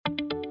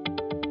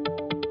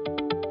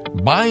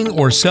Buying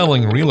or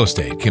selling real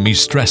estate can be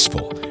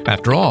stressful.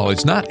 After all,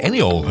 it's not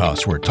any old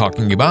house we're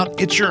talking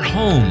about, it's your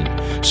home.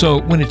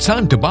 So when it's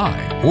time to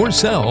buy or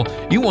sell,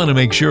 you want to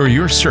make sure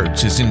your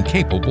search is in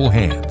capable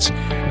hands.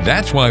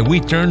 That's why we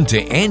turn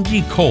to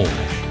Angie Cole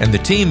and the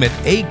team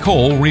at A.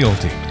 Cole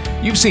Realty.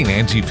 You've seen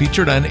Angie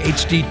featured on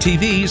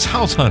HGTV's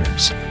House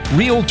Hunters.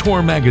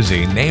 Realtor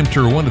magazine named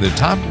her one of the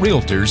top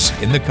realtors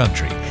in the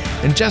country.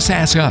 And just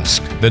ask us,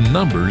 the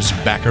numbers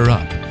back her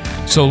up.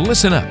 So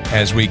listen up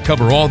as we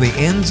cover all the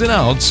ins and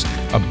outs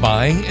of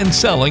buying and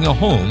selling a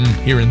home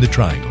here in the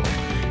Triangle.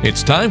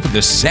 It's time for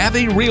the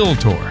Savvy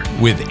Realtor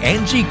with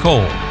Angie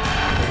Cole.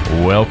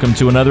 Welcome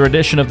to another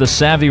edition of the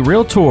Savvy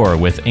Realtor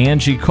with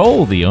Angie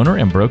Cole, the owner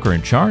and broker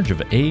in charge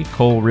of A.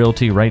 Cole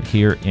Realty right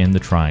here in the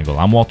Triangle.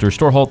 I'm Walter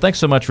Storholt. Thanks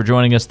so much for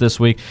joining us this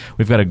week.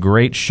 We've got a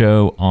great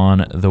show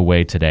on the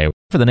way today.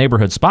 For the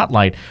Neighborhood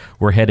Spotlight,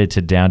 we're headed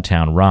to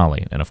downtown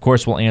Raleigh. And of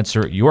course, we'll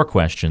answer your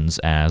questions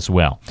as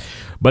well.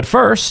 But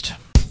first,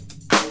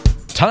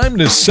 time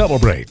to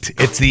celebrate.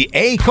 It's the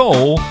A.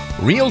 Cole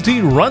Realty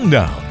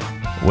Rundown.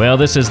 Well,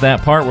 this is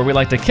that part where we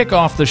like to kick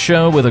off the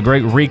show with a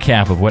great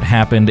recap of what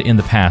happened in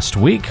the past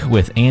week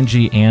with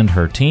Angie and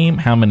her team,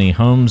 how many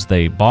homes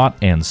they bought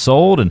and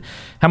sold, and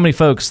how many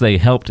folks they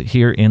helped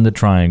here in the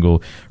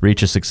Triangle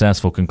reach a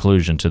successful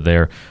conclusion to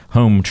their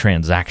home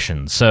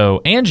transactions.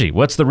 So, Angie,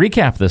 what's the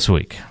recap this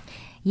week?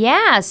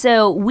 Yeah,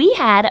 so we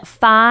had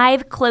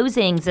 5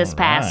 closings this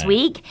past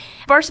week.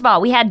 First of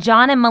all, we had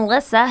John and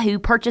Melissa who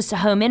purchased a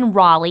home in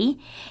Raleigh,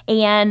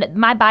 and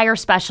my buyer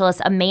specialist,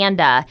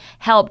 Amanda,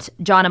 helped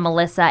John and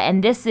Melissa,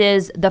 and this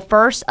is the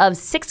first of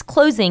 6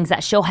 closings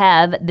that she'll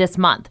have this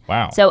month.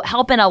 Wow. So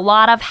helping a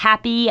lot of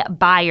happy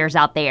buyers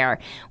out there.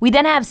 We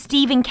then have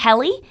Steve and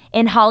Kelly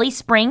in Holly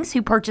Springs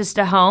who purchased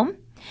a home.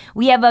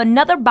 We have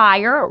another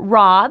buyer,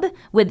 Rob,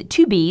 with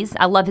 2 B's.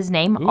 I love his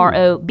name,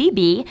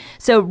 R-O-B-B.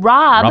 So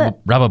Rob,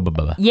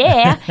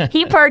 yeah,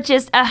 he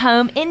purchased a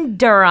home in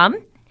Durham.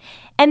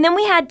 And then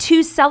we had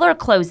 2 seller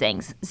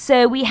closings.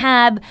 So we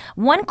have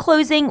one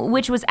closing,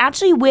 which was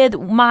actually with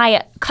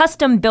my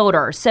custom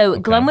builder. So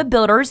Glenwood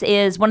Builders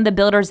is one of the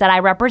builders that I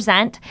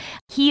represent.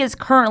 He is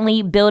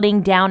currently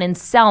building down in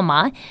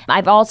Selma.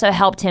 I've also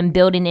helped him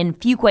building in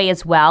Fuquay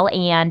as well.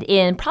 And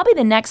in probably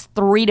the next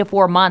 3 to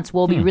 4 months,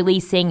 we'll be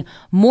releasing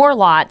more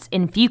lots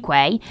in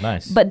Fuquay.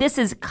 Nice. But this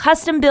is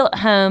custom built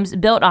homes,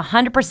 built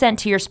 100%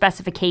 to your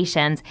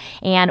specifications.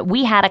 And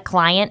we had a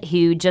client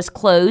who just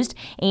closed,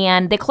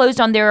 and they closed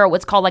on their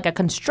what's called like a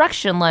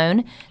construction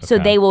loan. So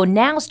they will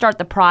now start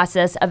the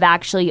process of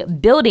actually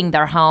building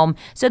their home.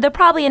 So they're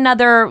probably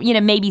another,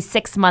 maybe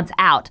 6 months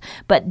out.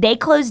 But they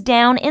closed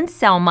down in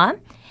Selma.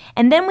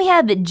 And then we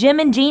have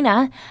Jim and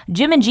Gina.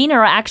 Jim and Gina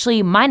are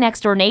actually my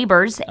next door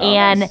neighbors,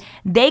 and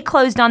they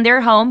closed on their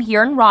home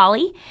here in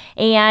Raleigh,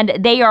 and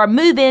they are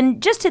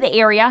moving just to the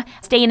area,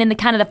 staying in the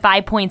kind of the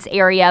 5 Points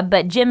area,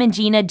 but Jim and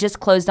Gina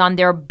just closed on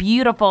their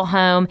beautiful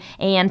home,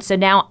 and so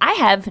now I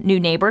have new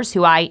neighbors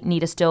who I need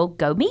to still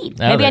go meet.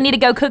 Maybe I need to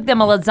go cook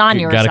them a lasagna or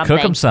something. You got to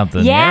cook them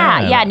something.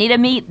 Yeah, I need to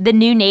meet the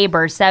new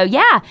neighbors. So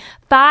yeah,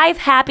 5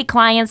 happy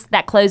clients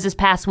that closed this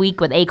past week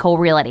with A. Cole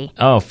Realty.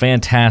 Oh,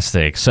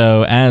 fantastic.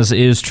 So as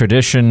is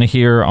tradition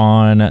here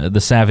on the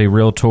Savvy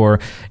Realtor,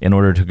 in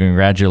order to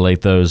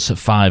congratulate those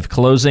 5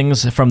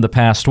 closings from the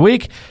past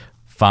week,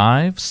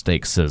 5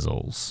 steak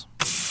sizzles.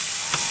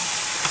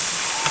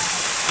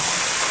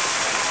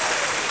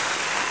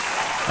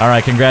 All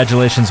right,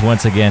 congratulations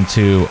once again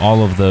to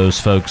all of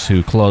those folks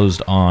who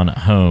closed on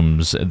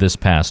homes this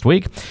past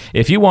week.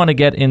 If you want to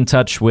get in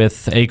touch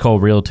with A. Cole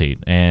Realty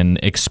and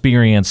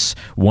experience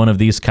one of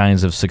these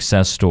kinds of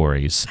success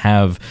stories,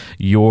 have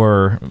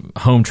your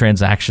home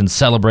transaction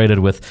celebrated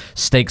with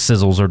steak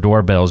sizzles or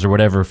doorbells or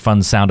whatever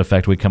fun sound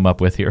effect we come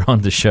up with here on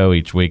the show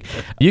each week,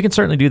 you can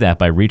certainly do that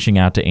by reaching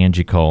out to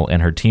Angie Cole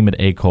and her team at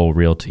A. Cole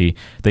Realty.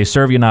 They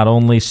serve you not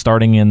only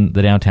starting in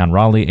the downtown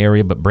Raleigh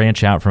area, but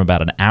branch out from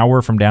about an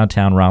hour from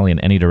downtown Raleigh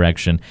in any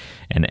direction,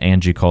 and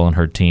Angie Cole and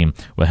her team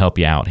will help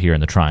you out here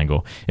in the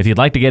Triangle. If you'd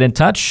like to get in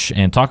touch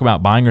and talk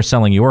about buying or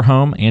selling your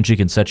home, Angie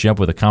can set you up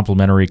with a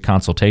complimentary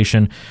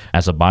consultation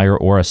as a buyer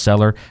or a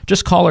seller.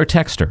 Just call or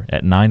text her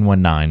at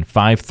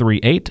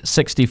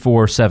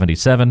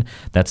 919-538-6477.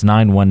 That's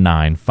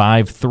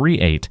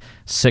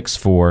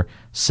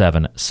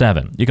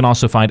 919-538-6477. You can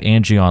also find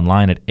Angie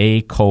online at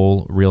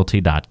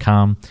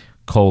acolerealty.com.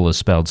 Cole is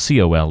spelled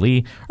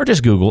C-O-L-E, or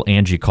just Google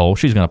Angie Cole.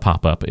 She's going to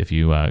pop up if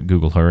you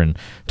Google her and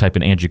type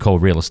in Angie Cole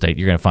Real Estate.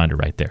 You're going to find her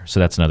right there. So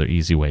that's another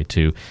easy way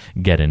to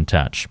get in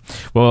touch.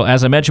 Well,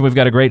 as I mentioned, we've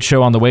got a great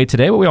show on the way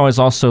today, but we always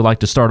also like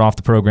to start off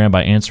the program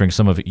by answering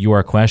some of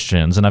your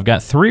questions. And I've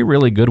got 3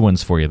 really good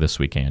ones for you this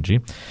week,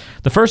 Angie.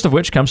 The first of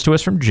which comes to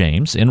us from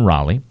James in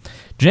Raleigh.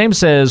 James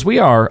says, "We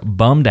are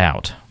bummed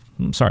out."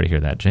 I'm sorry to hear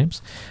that, James.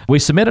 "We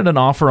submitted an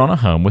offer on a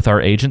home with our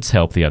agent's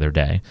help the other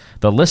day.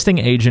 The listing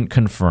agent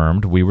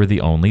confirmed we were the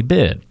only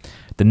bid.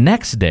 The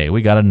next day,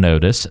 we got a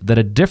notice that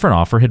a different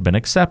offer had been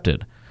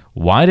accepted.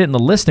 Why didn't the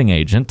listing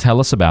agent tell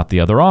us about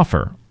the other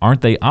offer? Aren't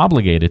they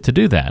obligated to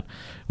do that?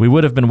 We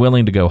would have been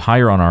willing to go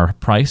higher on our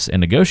price and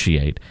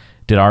negotiate.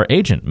 Did our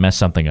agent mess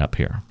something up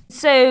here?"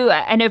 So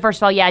I know, first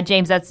of all, yeah,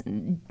 James, that's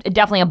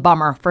definitely a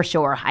bummer for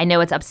sure. I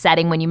know it's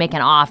upsetting when you make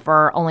an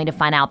offer only to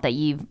find out that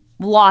you've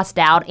lost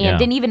out and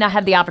didn't even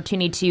have the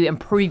opportunity to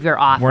improve your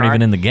offer. Weren't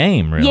even in the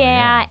game, really.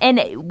 Yeah,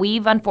 and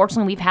we've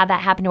had that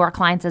happen to our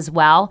clients as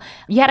well.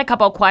 You had a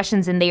couple of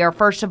questions in there.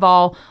 First of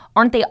all,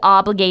 aren't they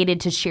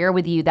obligated to share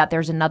with you that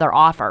there's another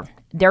offer?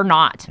 They're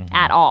not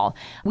at all.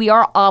 We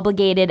are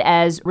obligated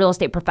as real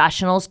estate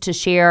professionals to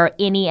share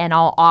any and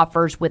all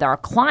offers with our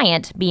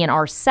client, being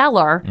our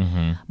seller.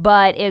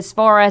 But as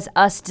far as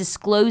us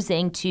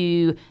disclosing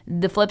to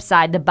the flip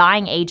side, the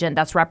buying agent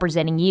that's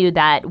representing you,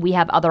 that we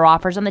have other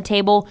offers on the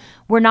table,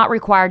 we're not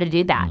required to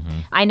do that.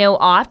 I know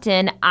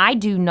often I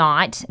do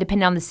not,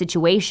 depending on the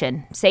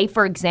situation. Say,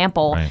 for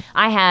example,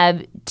 I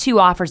have 2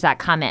 offers that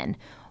come in.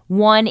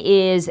 One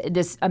is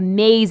this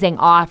amazing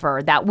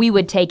offer that we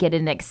would take it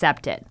and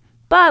accept it.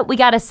 But we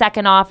got a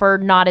second offer,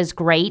 not as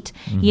great,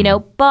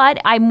 but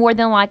I more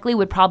than likely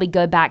would probably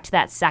go back to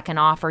that second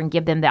offer and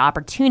give them the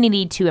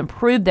opportunity to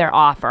improve their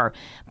offer.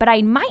 But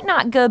I might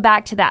not go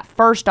back to that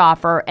first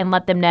offer and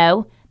let them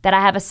know that I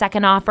have a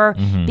second offer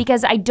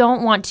because I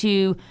don't want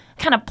to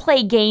kind of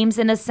play games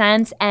in a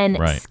sense and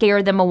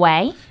scare them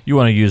away. You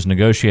want to use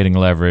negotiating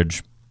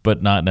leverage,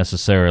 but not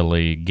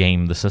necessarily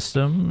game the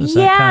system?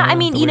 I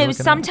mean,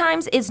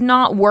 sometimes it's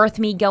not worth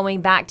me going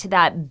back to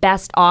that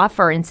best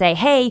offer and say,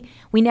 hey,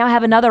 we now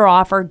have another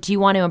offer. Do you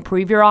want to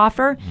improve your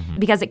offer?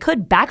 Because it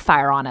could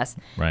backfire on us.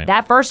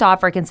 That first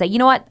offer can say, you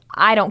know what?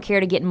 I don't care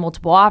to get in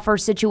multiple offer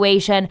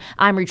situation.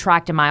 I'm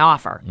retracting my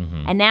offer.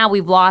 And now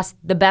we've lost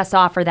the best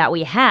offer that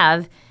we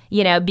have,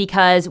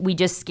 because we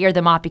just scare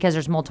them off because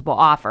there's multiple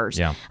offers.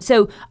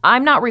 So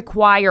I'm not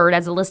required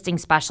as a listing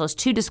specialist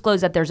to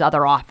disclose that there's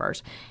other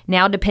offers.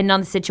 Now, depending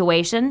on the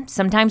situation,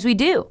 sometimes we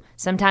do.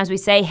 Sometimes we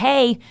say,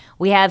 hey,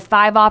 we have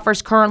 5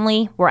 offers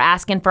currently. We're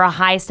asking for a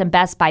highest and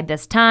best by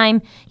this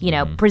time.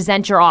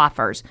 Present your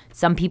offers.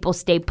 Some people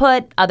stay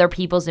put. Other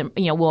people,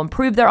 will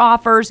improve their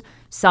offers.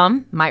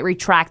 Some might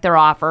retract their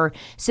offer.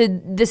 So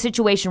the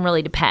situation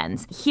really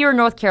depends. Here in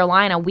North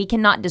Carolina, we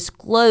cannot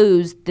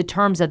disclose the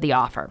terms of the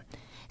offer.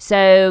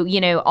 So,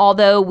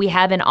 although we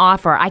have an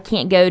offer, I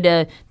can't go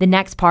to the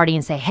next party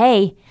and say,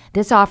 hey,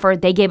 this offer,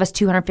 they gave us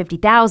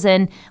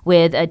 $250,000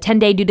 with a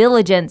 10-day due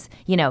diligence.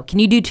 Can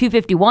you do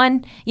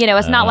 $251,000?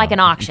 It's not like an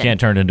auction. You can't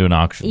turn it into an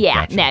auction. Yeah,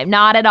 gotcha. No,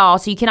 not at all.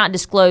 So you cannot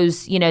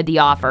disclose, the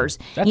offers.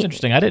 That's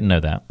interesting. I didn't know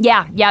that.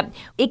 Yeah.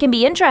 It can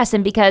be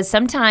interesting because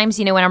sometimes,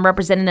 when I'm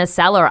representing a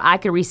seller, I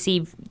could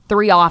receive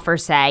 3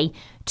 offers, say.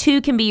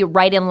 2 can be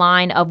right in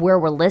line of where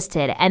we're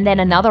listed, and then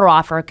another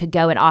offer could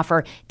go and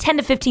offer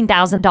 $10,000 to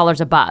 $15,000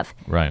 above.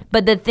 Right.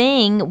 But the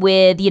thing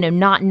with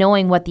not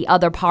knowing what the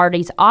other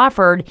parties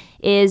offered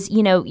is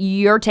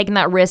you're taking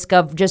that risk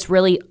of just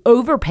really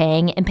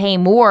overpaying and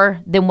paying more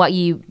than what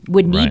you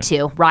would need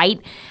to, right?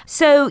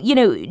 So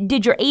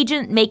did your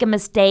agent make a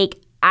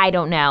mistake? I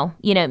don't know.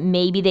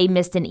 Maybe they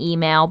missed an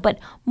email, but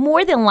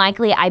more than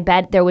likely, I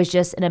bet there was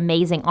just an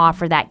amazing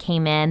offer that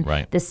came in.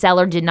 The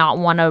seller did not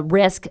want to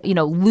risk,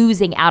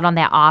 losing out on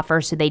that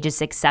offer, so they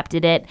just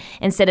accepted it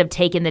instead of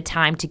taking the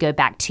time to go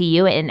back to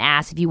you and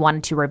ask if you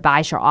wanted to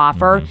revise your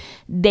offer.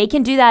 They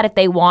can do that if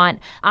they want.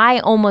 I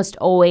almost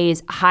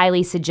always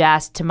highly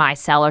suggest to my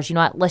sellers,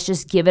 what, let's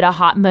just give it a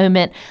hot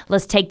moment.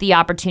 Let's take the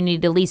opportunity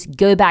to at least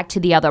go back to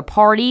the other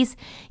parties,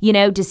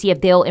 to see if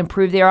they'll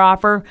improve their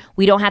offer.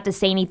 We don't have to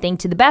say anything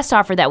to the best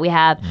offer that we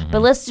have,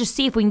 but let's just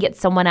see if we can get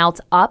someone else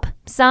up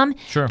some.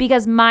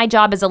 Because my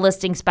job as a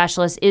listing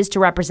specialist is to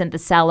represent the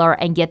seller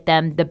and get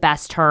them the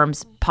best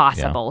terms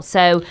possible.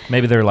 So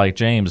maybe they're like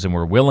James and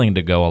we're willing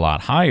to go a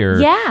lot higher.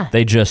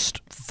 They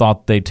just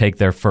thought they'd take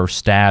their first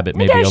stab at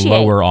maybe a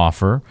lower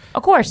offer.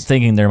 Of course.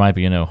 Thinking there might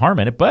be no harm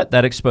in it, but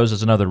that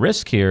exposes another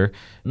risk here.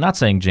 I'm not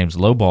saying James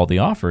lowball the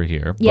offer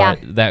here, but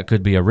that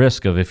could be a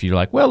risk of if you're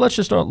like, well, let's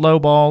just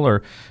lowball,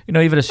 or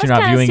even if you're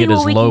not viewing it as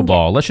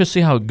lowball, let's just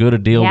see how good a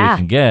deal we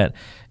can get.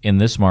 In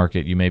this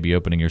market, you may be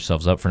opening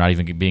yourselves up for not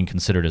even being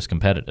considered as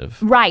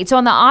competitive. Right. So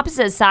on the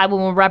opposite side,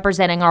 when we're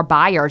representing our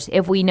buyers,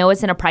 if we know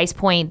it's in a price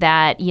point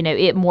that,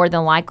 it more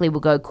than likely will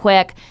go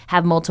quick,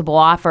 have multiple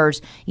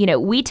offers,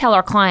 we tell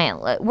our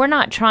client, we're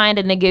not trying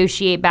to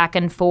negotiate back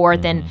and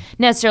forth and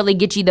necessarily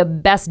get you the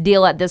best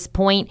deal at this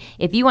point.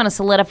 If you want to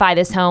solidify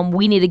this home,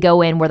 we need to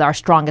go in with our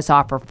strongest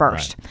offer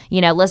first.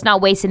 Let's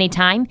not waste any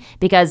time,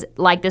 because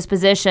like this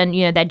position,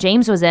 that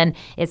James was in,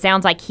 it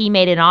sounds like he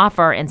made an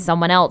offer and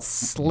someone else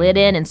slid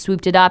in and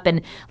swooped it up.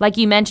 And like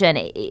you mentioned,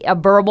 a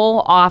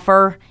verbal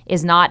offer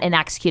is not an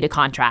executed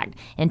contract.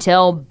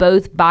 Until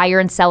both buyer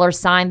and seller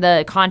sign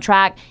the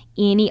contract,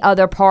 any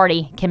other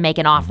party can make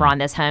an offer on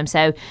this home.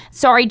 So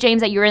sorry,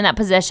 James, that you're in that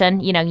position.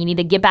 You need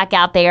to get back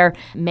out there,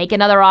 make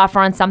another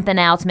offer on something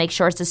else, make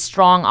sure it's a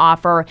strong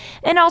offer,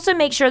 and also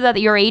make sure that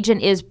your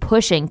agent is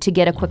pushing to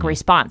get a quick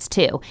response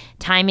too.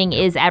 Timing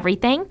is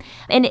everything.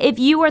 And if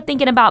you are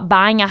thinking about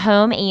buying a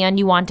home and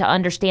you want to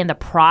understand the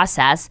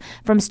process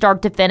from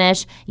start to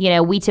finish,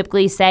 we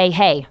typically say,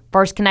 hey,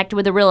 first connect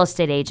with a real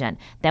estate agent.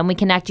 Then we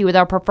connect you with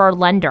our preferred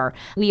lender.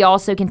 We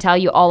also can tell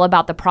you all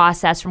about the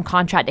process from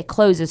contract to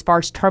close as far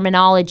as term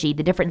terminology,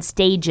 the different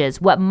stages,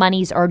 what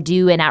monies are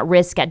due and at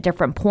risk at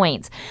different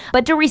points.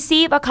 But to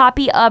receive a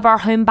copy of our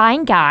home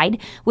buying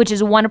guide, which is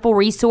a wonderful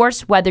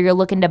resource whether you're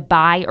looking to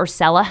buy or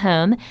sell a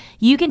home,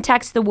 you can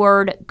text the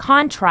word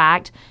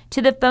contract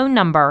to the phone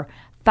number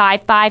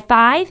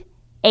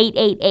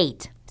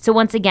 555-888. So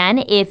once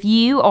again, if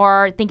you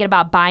are thinking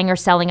about buying or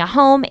selling a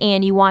home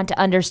and you want to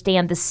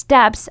understand the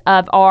steps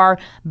of our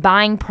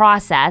buying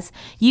process,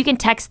 you can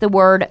text the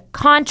word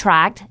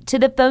contract to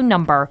the phone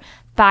number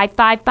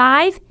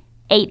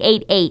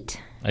 555-888.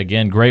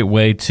 Again, great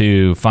way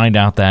to find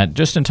out that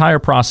just entire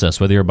process,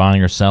 whether you're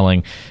buying or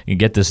selling. You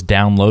get this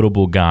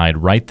downloadable guide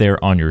right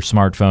there on your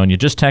smartphone. You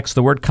just text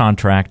the word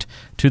contract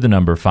to the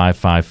number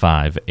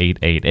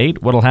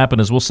 555-888. What'll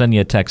happen is we'll send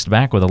you a text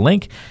back with a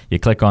link. You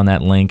click on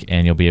that link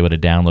and you'll be able to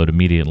download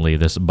immediately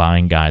this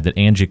buying guide that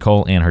Angie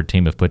Cole and her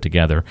team have put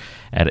together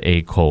at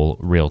A. Cole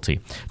Realty.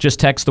 Just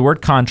text the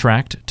word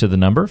contract to the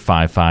number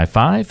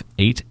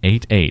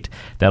 555-888.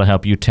 That'll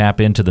help you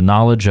tap into the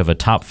knowledge of a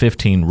top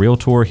 15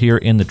 realtor here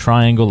in the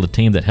Triangle, the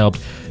team that helped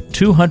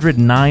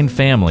 209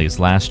 families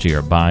last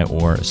year buy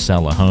or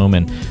sell a home,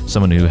 and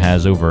someone who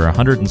has over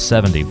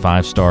 170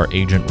 five-star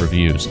agent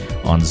reviews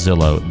on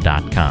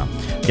Zillow.com.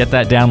 Get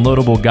that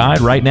downloadable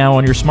guide right now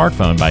on your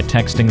smartphone by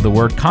texting the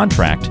word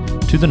contract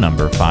to the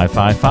number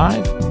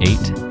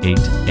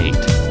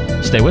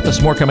 555-888. Stay with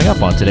us. More coming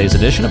up on today's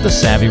edition of The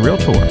Savvy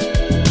Realtor.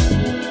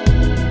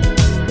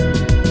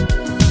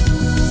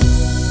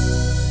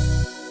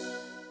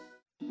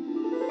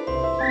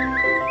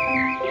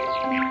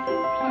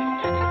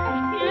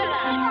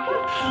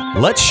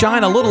 Let's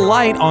shine a little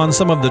light on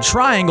some of the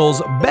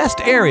Triangle's best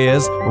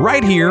areas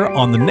right here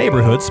on the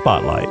Neighborhood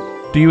Spotlight.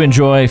 Do you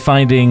enjoy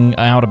finding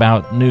out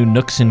about new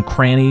nooks and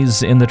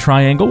crannies in the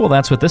Triangle? Well,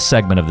 that's what this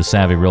segment of The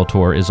Savvy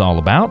Realtor is all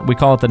about. We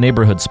call it the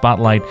Neighborhood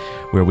Spotlight,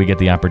 where we get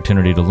the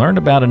opportunity to learn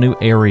about a new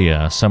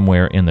area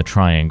somewhere in the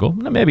Triangle.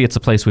 Maybe it's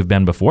a place we've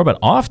been before, but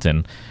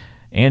often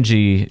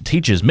Angie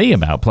teaches me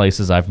about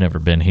places I've never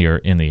been here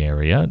in the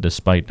area,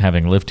 despite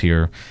having lived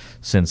here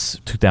since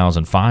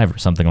 2005 or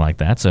something like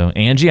that. So,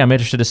 Angie, I'm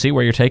interested to see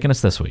where you're taking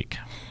us this week.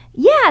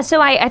 Yeah,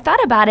 so I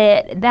thought about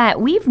it that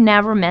we've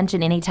never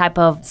mentioned any type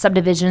of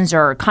subdivisions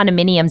or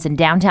condominiums in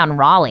downtown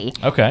Raleigh.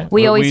 Okay.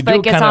 We always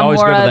focus on always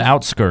more go of to the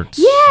outskirts.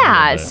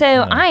 Yeah,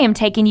 so I am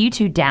taking you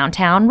to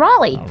downtown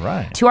Raleigh, All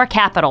right. to our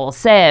capital.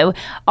 So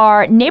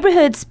our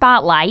neighborhood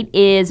spotlight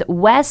is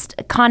West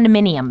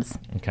Condominiums.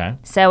 Okay.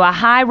 So a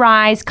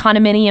high-rise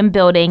condominium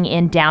building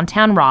in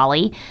downtown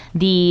Raleigh.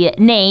 The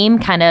name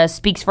kind of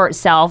speaks for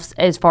itself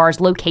as far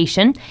as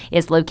location.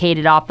 It's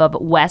located off of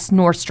West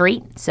North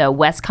Street, so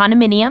West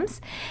Condominiums.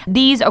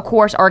 These, of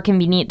course, are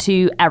convenient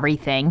to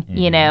everything. Mm-hmm.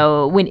 You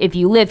know, if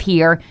you live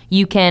here,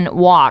 you can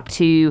walk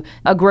to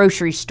a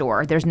grocery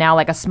store. There's now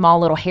like a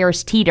small little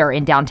Harris Teeter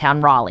in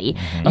downtown Raleigh.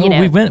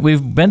 Mm-hmm.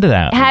 We've been to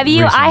that. Have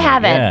you? Recently. I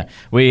haven't. Yeah.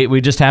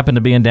 We just happened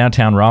to be in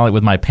downtown Raleigh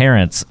with my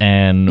parents,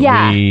 and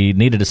we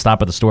needed to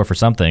stop at the store for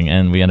something,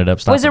 and we ended up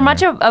stopping. Was there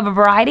much of a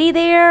variety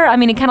there? I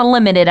mean, it kind of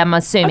limited, I'm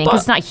assuming,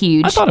 because it's not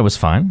huge. I thought it was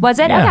fine. Was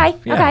it? Yeah, Okay.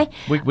 yeah.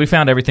 Okay. We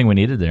found everything we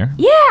needed there.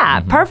 Yeah,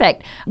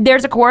 perfect.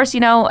 There's, of course,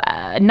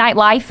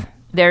 nightlife.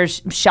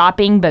 There's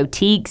shopping,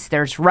 boutiques,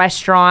 there's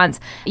restaurants,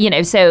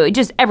 so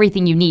just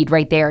everything you need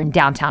right there in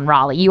downtown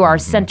Raleigh. You are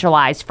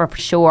centralized for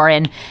sure.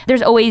 And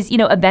there's always,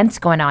 events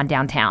going on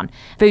downtown.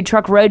 Food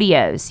truck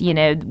rodeos,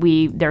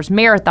 there's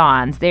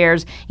marathons,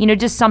 there's,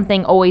 just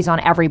something always on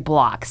every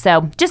block.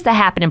 So just a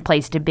happening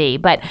place to be.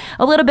 But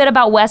a little bit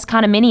about West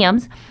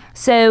Condominiums.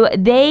 So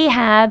they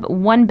have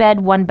 1-bed,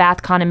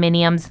 1-bath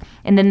condominiums,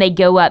 and then they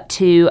go up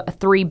to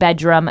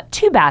 3-bedroom,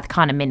 2-bath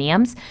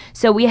condominiums.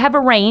 So we have a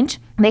range.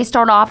 They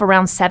start off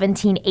around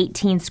 17,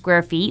 18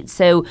 square feet,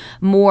 so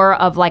more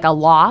of like a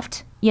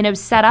loft,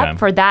 set up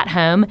for that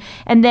home.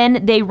 And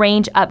then they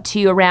range up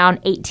to around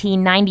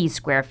 18, 90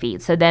 square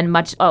feet. So then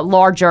much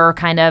larger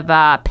kind of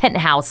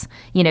penthouse,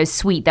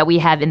 suite that we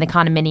have in the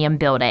condominium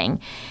building.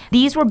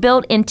 These were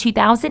built in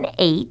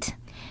 2008.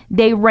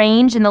 They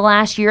range in the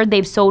last year,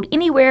 they've sold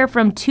anywhere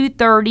from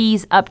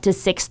 230s up to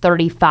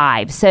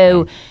 635.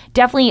 So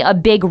definitely a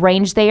big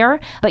range there,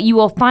 but you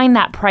will find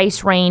that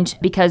price range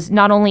because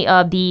not only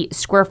of the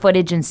square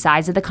footage and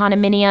size of the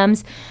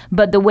condominiums,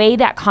 but the way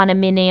that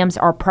condominiums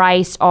are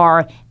priced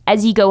are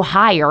as you go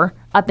higher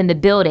up in the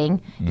building,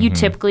 you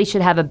typically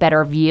should have a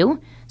better view.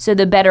 So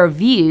the better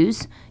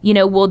views,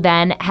 will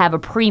then have a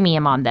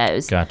premium on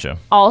those. Gotcha.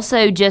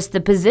 Also, just the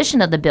position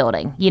of the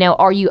building.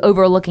 Are you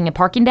overlooking a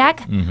parking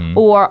deck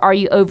or are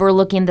you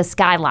overlooking the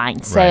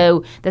skyline?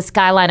 So the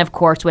skyline, of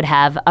course, would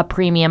have a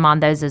premium on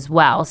those as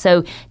well.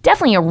 So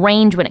definitely a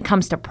range when it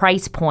comes to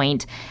price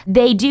point.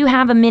 They do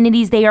have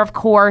amenities there, of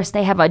course.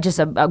 They have just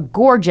a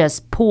gorgeous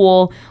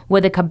pool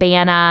with a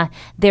cabana.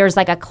 There's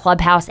like a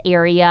clubhouse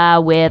area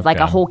with like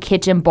a whole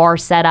kitchen bar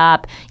set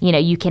up.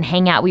 You can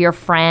hang out with your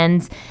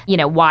friends.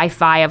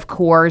 Wi-Fi, of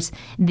course.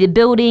 The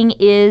building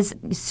is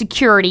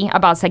security,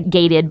 about to say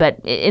gated, but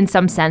in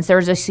some sense,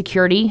 there's a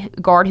security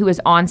guard who is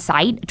on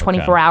site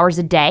 24 hours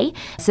a day.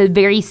 So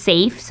very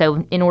safe.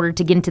 So in order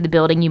to get into the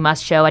building, you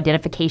must show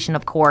identification,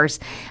 of course.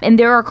 And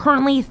there are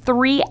currently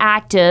 3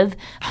 active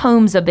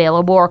homes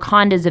available or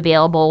condos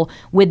available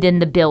within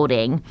the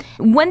building.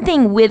 One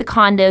thing with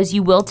condos,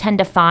 you will tend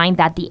to find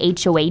that the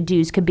HOA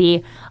dues could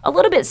be a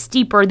little bit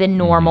steeper than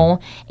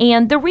normal.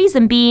 And the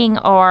reason being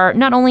are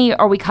not only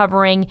are we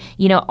covering,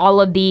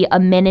 all of the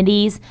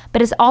amenities,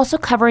 but it's also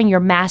covering your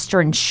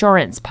master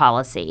insurance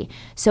policy.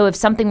 So if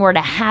something were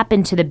to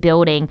happen to the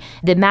building,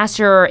 the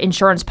master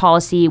insurance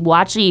policy will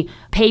actually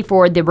pay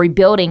for the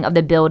rebuilding of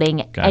the building.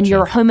 Gotcha. And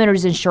your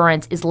homeowner's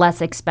insurance is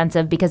less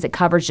expensive because it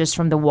covers just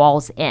from the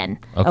walls in.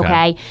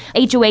 Okay.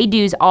 HOA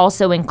dues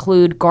also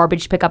include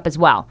garbage pickup as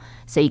well.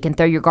 So you can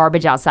throw your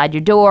garbage outside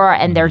your door,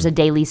 and there's a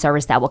daily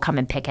service that will come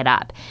and pick it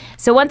up.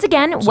 So once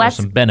again, there's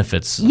some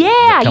benefits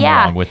that come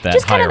along with that.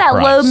 Just kind of that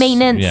price. low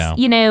maintenance,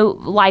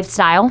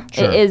 lifestyle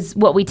is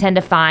what we tend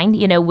to find,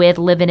 with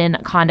living in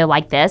a condo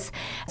like this.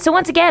 So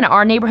once again,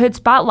 our neighborhood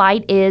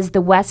spotlight is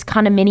the West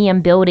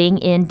Condominium building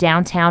in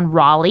downtown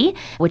Raleigh,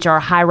 which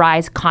are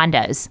high-rise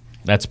condos.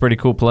 That's a pretty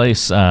cool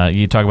place.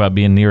 You talk about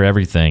being near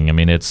everything. I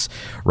mean, it's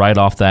right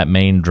off that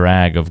main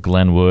drag of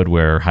Glenwood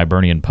where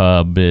Hibernian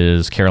Pub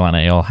is, Carolina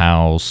Ale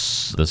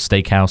House, the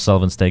steakhouse,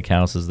 Sullivan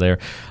Steakhouse is there.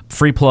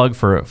 Free plug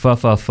for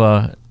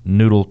Pho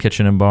Noodle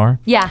Kitchen and Bar.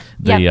 Yeah.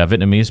 The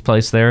Vietnamese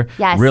place there.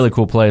 Yes. Really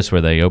cool place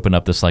where they open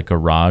up this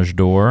garage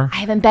door. I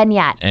haven't been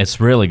yet. It's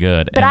really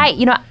good. But I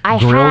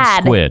grilled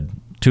had squid.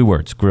 2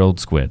 words, grilled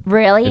squid.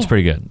 Really? It's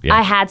pretty good. Yeah.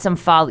 I had some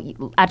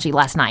pho actually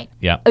last night.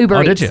 Yeah.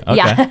 Uber Eats. Did you? Okay.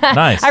 Yeah.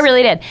 Nice. I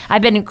really did.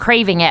 I've been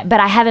craving it, but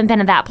I haven't been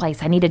to that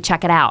place. I need to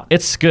check it out.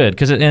 It's good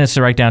because it's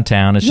right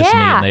downtown. It's just neat.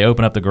 And they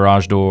open up the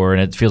garage door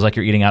and it feels like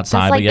you're eating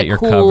outside, It's like but yet the you're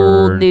cool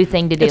covered. new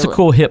thing to do. It's a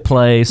cool hip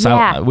place.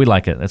 Yeah. We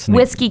like it. It's neat.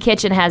 Whiskey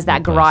Kitchen has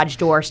that garage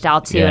door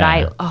style too, and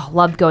I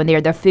love going there.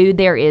 The food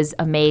there is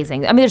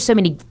amazing. I mean, there's so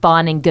many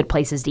fun and good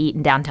places to eat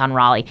in downtown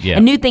Raleigh,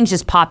 and new things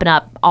just popping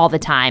up all the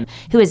time.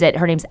 Who is it?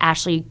 Her name's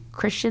Ashley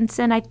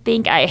Christensen, I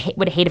think. I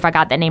would hate if I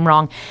got that name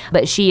wrong,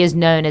 but she is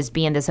known as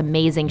being this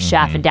amazing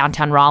chef in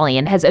downtown Raleigh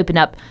and has opened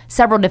up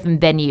several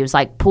different venues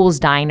like Pool's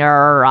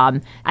Diner.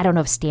 I don't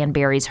know if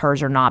Stanberry's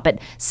hers or not, but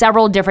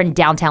several different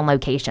downtown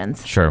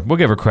locations. Sure. We'll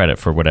give her credit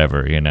for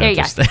whatever, There you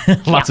just go.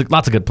 lots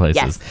of good places.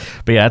 Yes.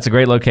 But yeah, it's a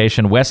great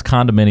location. West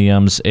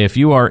Condominiums. If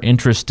you are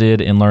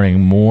interested in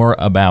learning more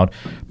about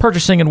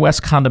purchasing in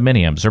West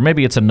Condominiums, or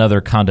maybe it's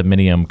another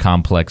condominium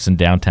complex in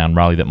downtown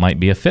Raleigh that might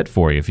be a fit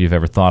for you, if you've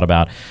ever thought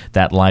about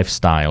that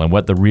lifestyle and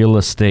what the real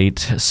estate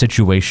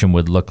situation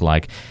would look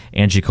like.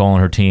 Angie Cole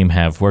and her team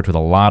have worked with a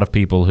lot of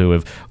people who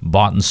have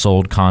bought and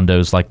sold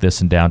condos like this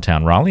in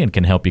downtown Raleigh and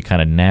can help you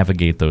kind of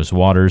navigate those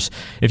waters.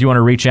 If you want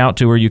to reach out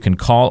to her, you can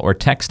call or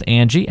text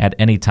Angie at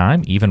any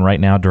time, even right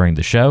now during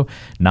the show.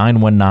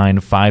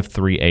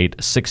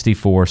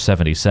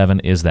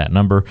 919-538-6477 is that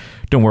number.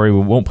 Don't worry, we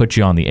won't put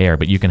you on the air,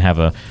 but you can have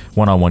a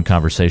one-on-one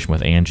conversation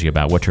with Angie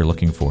about what you're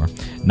looking for.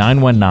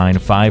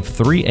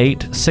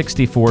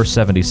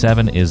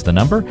 919-538-6477 is the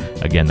number.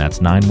 Again, that's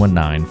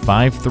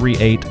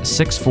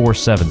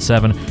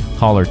 919-538-6477.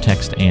 Call or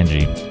text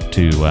Angie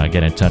to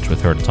get in touch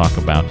with her to talk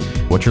about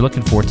what you're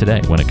looking for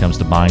today when it comes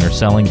to buying or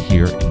selling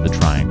here in the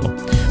Triangle.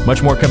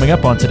 Much more coming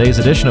up on today's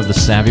edition of The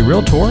Savvy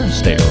Realtor.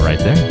 Stay right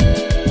there.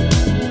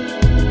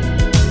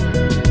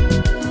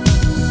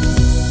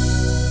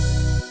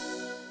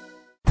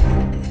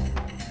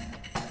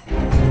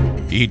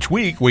 Each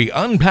week, we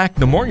unpack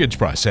the mortgage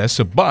process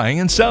of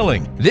buying and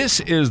selling. This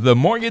is The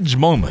Mortgage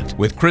Moment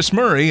with Chris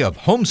Murray of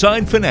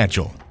Homeside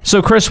Financial. So,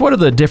 Chris, what are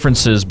the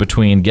differences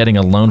between getting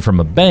a loan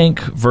from a bank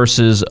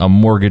versus a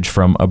mortgage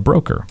from a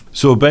broker?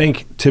 So a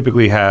bank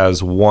typically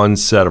has one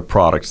set of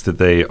products that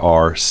they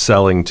are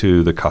selling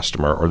to the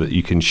customer or that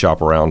you can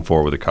shop around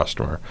for with a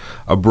customer.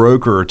 A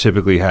broker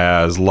typically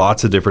has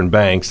lots of different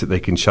banks that they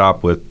can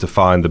shop with to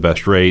find the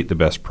best rate, the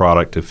best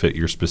product to fit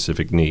your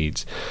specific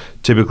needs.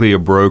 Typically, a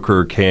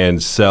broker can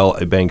sell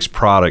a bank's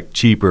product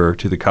cheaper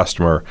to the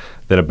customer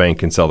than a bank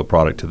can sell the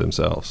product to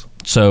themselves.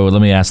 So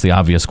let me ask the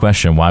obvious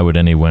question. Why would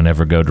anyone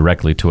ever go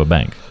directly to a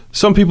bank?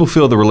 Some people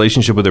feel the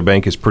relationship with their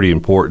bank is pretty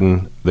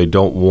important. They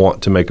don't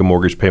want to make a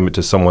mortgage payment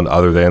to someone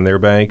other than their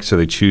bank, so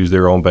they choose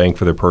their own bank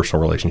for their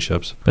personal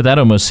relationships. But that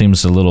almost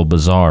seems a little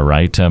bizarre,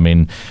 right? I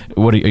mean,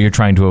 what are you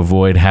trying to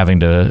avoid having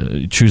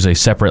to choose a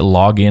separate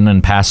login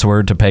and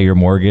password to pay your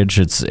mortgage?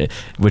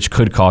 Which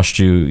could cost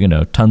you,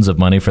 tons of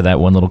money for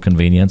that one little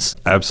convenience.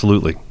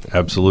 Absolutely.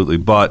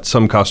 But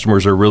some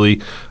customers are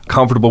really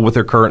comfortable with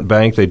their current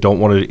bank. They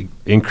don't want to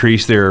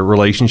increase their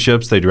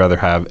relationships. They'd rather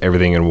have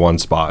everything in one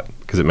spot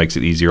because it makes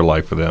it easier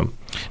life for them.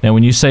 Now,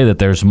 when you say that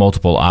there's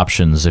multiple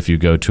options if you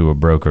go to a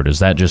broker, does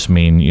that just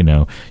mean,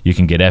 you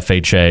can get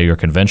FHA or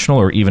conventional,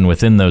 or even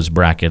within those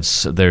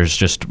brackets, there's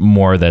just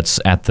more that's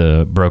at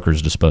the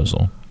broker's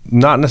disposal?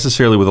 not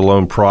necessarily with a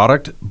loan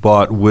product,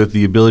 but with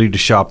the ability to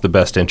shop the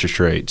best interest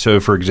rate. So,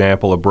 for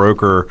example, a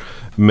broker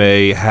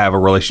may have a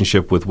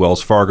relationship with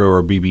Wells Fargo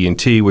or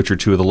BB&T, which are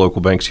two of the local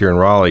banks here in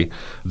Raleigh.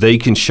 They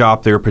can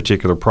shop their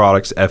particular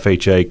products,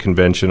 FHA,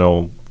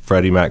 conventional,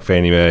 Freddie Mac,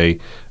 Fannie Mae,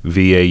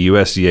 VA,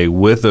 USDA,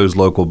 with those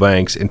local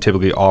banks and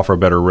typically offer a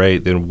better rate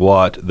than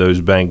what those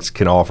banks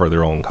can offer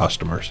their own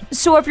customers.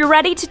 So if you're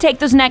ready to take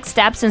those next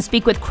steps and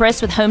speak with Chris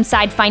with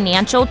Homeside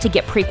Financial to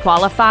get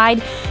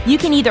pre-qualified, you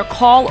can either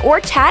call or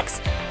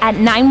text at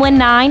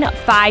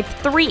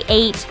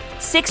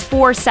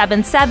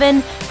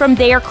 919-538-6477. From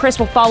there, Chris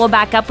will follow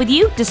back up with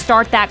you to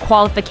start that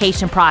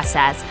qualification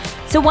process.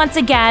 So once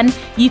again,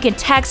 you can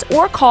text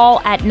or call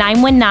at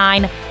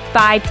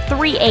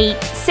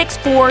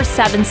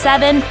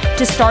 919-538-6477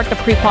 to start the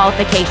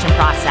pre-qualification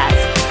process.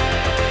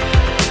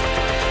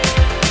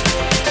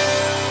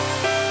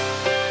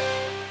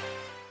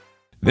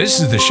 This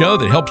is the show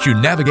that helps you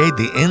navigate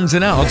the ins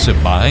and outs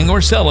of buying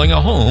or selling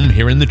a home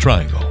here in the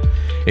Triangle.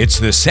 It's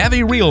the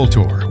Savvy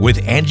Realtor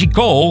with Angie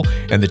Cole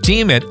and the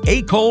team at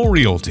A. Cole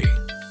Realty.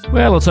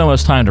 Well, it's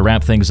almost time to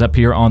wrap things up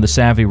here on the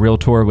Savvy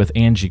Realtor with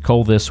Angie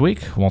Cole this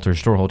week. Walter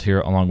Storholt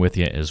here along with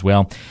you as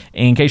well.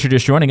 In case you're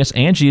just joining us,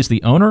 Angie is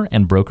the owner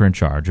and broker in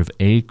charge of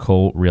A.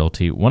 Cole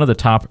Realty, one of the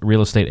top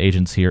real estate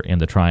agents here in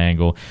the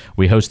Triangle.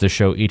 We host this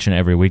show each and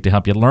every week to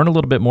help you learn a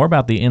little bit more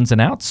about the ins and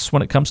outs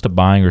when it comes to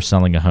buying or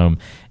selling a home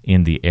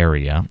in the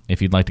area.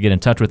 If you'd like to get in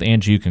touch with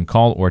Angie, you can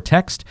call or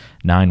text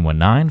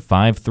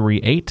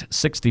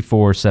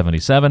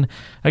 919-538-6477.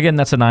 Again,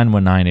 that's a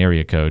 919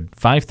 area code,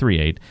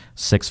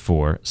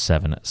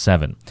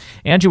 538-6477.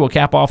 Angie will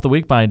cap off the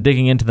week by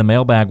digging into the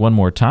mailbag one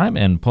more time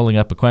and pulling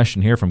up a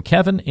question here from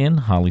Kevin in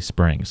Holly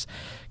Springs.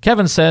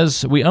 Kevin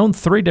says, we own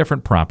 3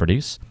 different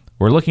properties.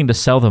 We're looking to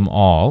sell them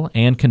all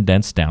and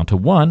condense down to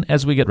one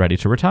as we get ready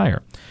to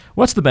retire.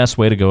 What's the best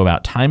way to go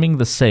about timing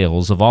the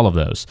sales of all of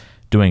those?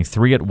 Doing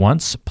 3 at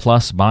once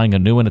plus buying a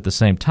new one at the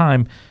same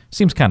time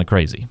seems kind of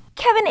crazy.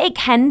 Kevin, it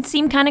can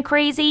seem kind of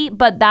crazy,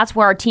 but that's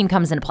where our team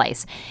comes into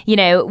place. You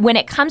know, when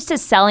it comes to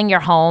selling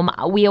your home,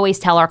 we always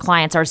tell our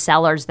clients, our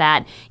sellers,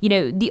 that, you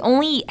know, the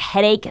only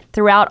headache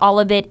throughout all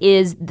of it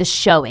is the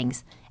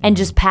showings and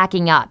just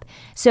packing up.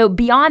 So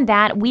beyond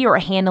that, we are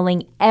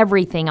handling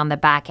everything on the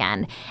back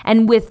end.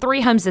 And with 3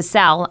 homes to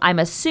sell, I'm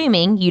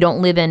assuming you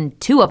don't live in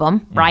 2 of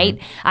them,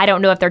 right? I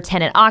don't know if they're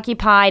tenant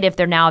occupied, if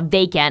they're now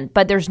vacant,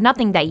 but there's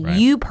nothing that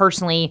you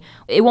personally,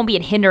 it won't be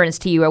a hindrance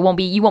to you.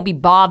 You won't be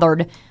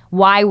bothered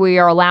why we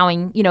are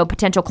allowing, you know,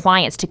 potential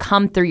clients to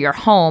come through your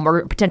home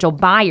or potential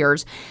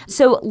buyers.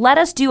 So let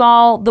us do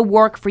all the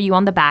work for you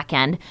on the back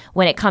end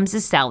when it comes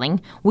to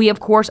selling. We, of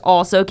course,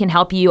 also can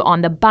help you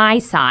on the buy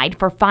side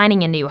for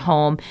finding a new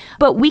home,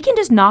 but we can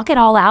just knock it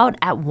all out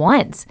at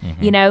once,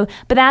 you know,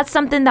 but that's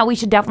something that we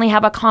should definitely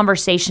have a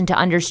conversation to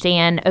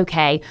understand,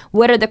 okay,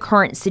 what are the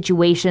current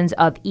situations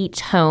of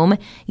each home?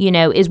 You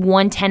know, is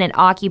one tenant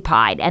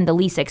occupied and the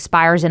lease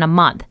expires in a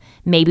month?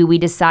 Maybe we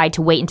decide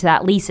to wait until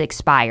that lease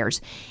expires.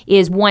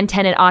 Is one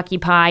tenant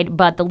occupied,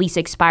 but the lease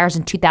expires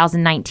in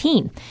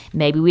 2019?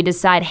 Maybe we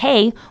decide,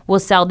 hey, we'll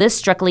sell this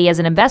strictly as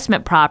an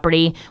investment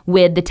property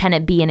with the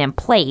tenant being in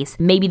place.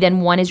 Maybe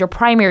then one is your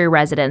primary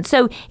residence.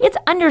 So it's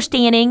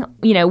understanding,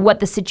 you know, what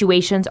the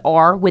situations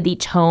are with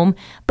each home,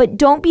 but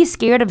don't be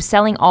scared of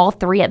selling all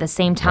 3 at the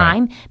same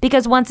time,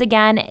 because once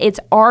again, it's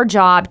our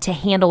job to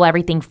handle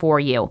everything for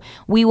you.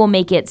 We will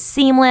make it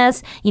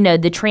seamless. You know,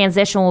 the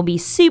transition will be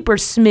super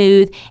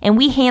smooth, and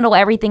we handle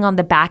everything on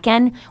the back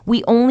end.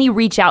 We only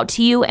reach out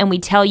to you and we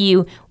tell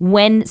you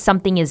when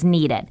something is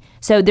needed.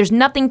 So there's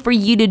nothing for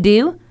you to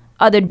do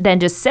other than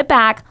just sit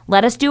back,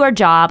 let us do our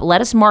job,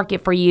 let us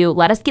market for you,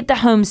 let us get the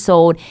home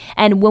sold.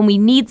 And when we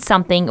need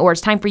something or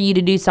it's time for you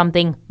to do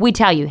something, we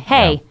tell you,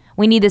 hey,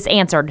 we need this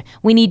answered.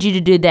 We need you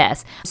to do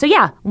this. So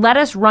yeah, let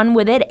us run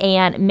with it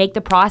and make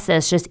the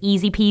process just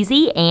easy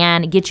peasy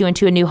and get you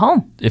into a new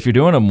home. If you're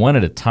doing them one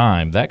at a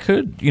time, that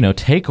could, you know,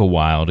 take a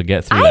while to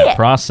get through that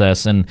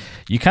process, and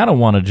you kind of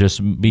want to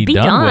just be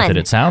done with it.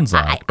 It sounds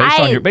like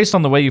based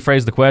on the way you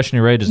phrase the question,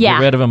 you're ready to just get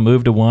rid of them,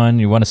 move to one.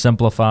 You want to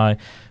simplify.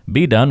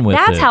 Be done with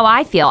it. That's how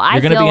I feel.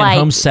 You're going to be in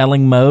home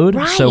selling mode,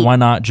 so why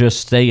not just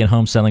stay in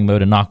home selling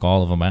mode and knock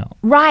all of them out?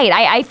 Right.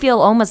 I feel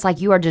almost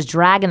like you are just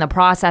dragging the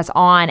process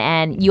on,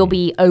 and you'll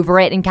be over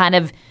it and kind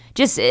of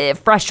just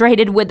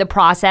frustrated with the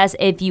process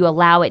if you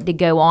allow it to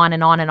go on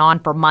and on and on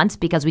for months,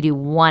 because we do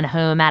one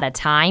home at a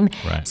time.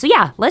 Right. So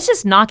yeah, let's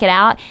just knock it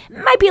out.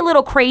 Might be a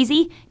little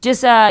crazy,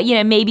 just you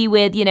know, maybe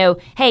with, you know,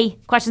 hey,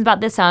 questions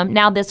about this home,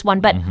 now this one,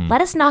 but let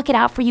us knock it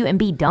out for you and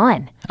be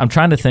done. I'm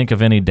trying to think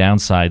of any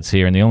downsides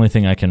here, and the only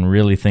thing I can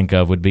really think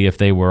of would be if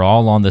they were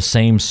all on the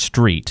same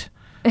street.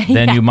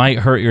 Then you might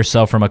hurt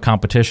yourself from a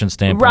competition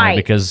standpoint,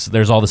 because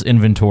there's all this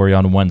inventory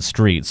on one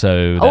street.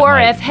 So or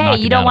if, hey,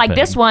 you don't like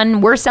this one,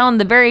 we're selling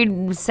the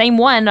very same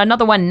one,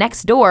 another one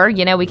next door.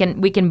 You know, we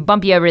can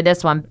bump you over to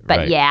this one.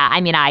 But yeah,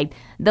 I mean,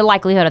 the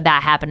likelihood of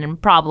that happening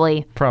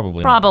probably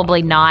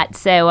not.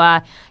 So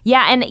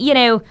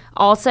and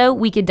also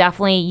we could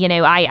definitely,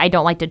 I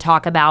don't like to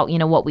talk about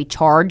what we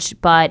charge,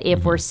 but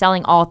if we're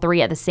selling all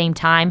three at the same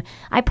time,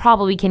 I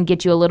probably can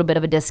get you a little bit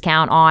of a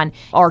discount on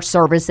our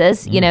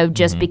services,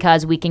 just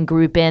because we can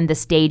group in the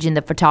stage and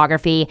the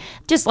photography,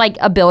 just like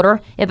a builder.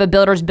 If a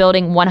builder's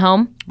building one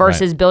home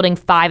versus building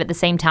 5 at the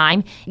same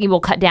time, he will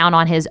cut down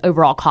on his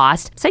overall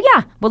cost. So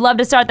would love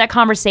to start that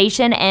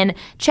conversation and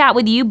chat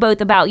with you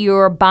both about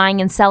your buying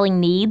and selling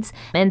needs.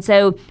 And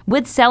so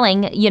with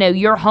selling,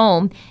 your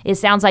home, it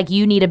sounds like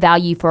you need a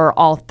value for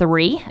all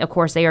three. Of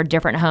course, they are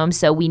different homes,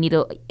 so we need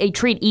to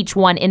treat each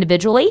one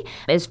individually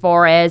as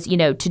far as,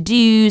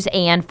 to-dos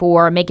and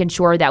for making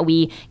sure that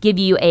we give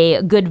you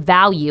a good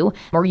value,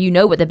 or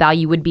what the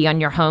value would be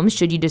on your home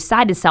should you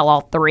decide to sell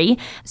all three.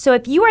 So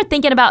if you are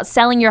thinking about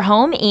selling your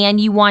home and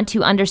you want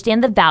to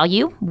understand the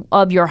value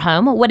of your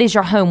home, what is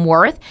your home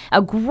worth?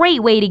 A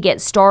great way to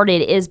get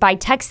started is by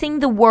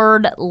texting the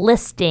word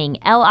listing,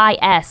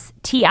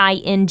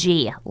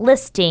 LISTING,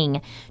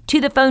 listing, to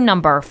the phone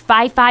number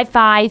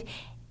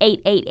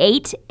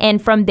 555-888.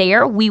 And from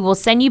there, we will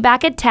send you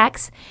back a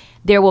text.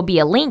 There will be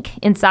a link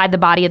inside the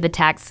body of the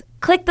text.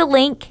 Click the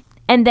link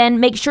and then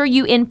make sure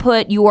you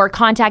input your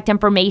contact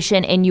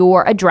information and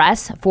your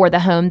address for the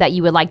home that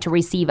you would like to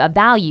receive a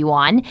value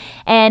on.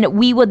 And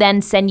we will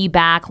then send you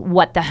back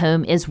what the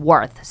home is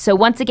worth. So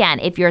once again,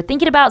 if you're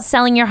thinking about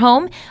selling your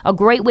home, a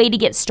great way to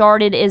get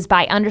started is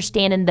by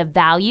understanding the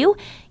value.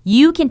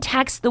 You can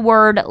text the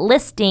word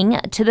listing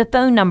to the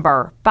phone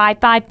number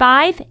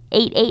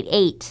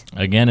 555-888.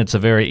 Again, it's a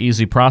very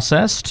easy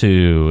process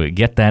to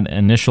get that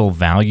initial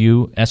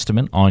value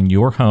estimate on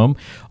your home.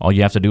 All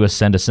you have to do is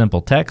send a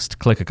simple text,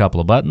 click a couple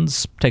of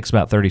buttons, takes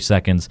about 30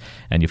 seconds,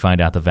 and you find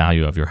out the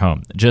value of your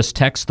home. Just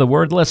text the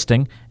word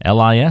listing,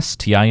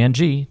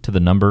 LISTING, to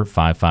the number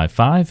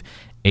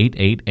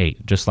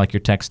 555-888, just like you're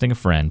texting a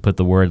friend. Put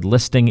the word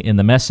listing in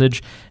the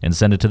message and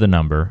send it to the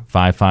number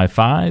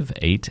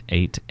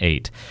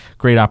 555-888.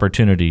 Great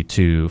opportunity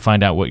to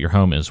find out what your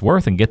home is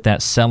worth and get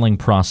that selling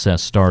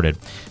process started.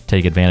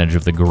 Take advantage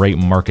of the great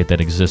market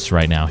that exists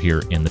right now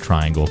here in the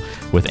Triangle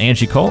with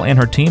Angie Cole and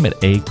her team at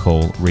A.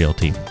 Cole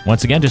Realty.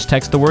 Once again, just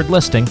text the word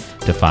listing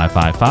to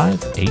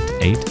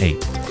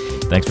 555-888.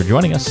 Thanks for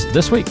joining us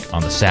this week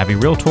on the Savvy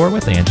Realtor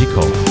with Angie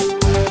Cole.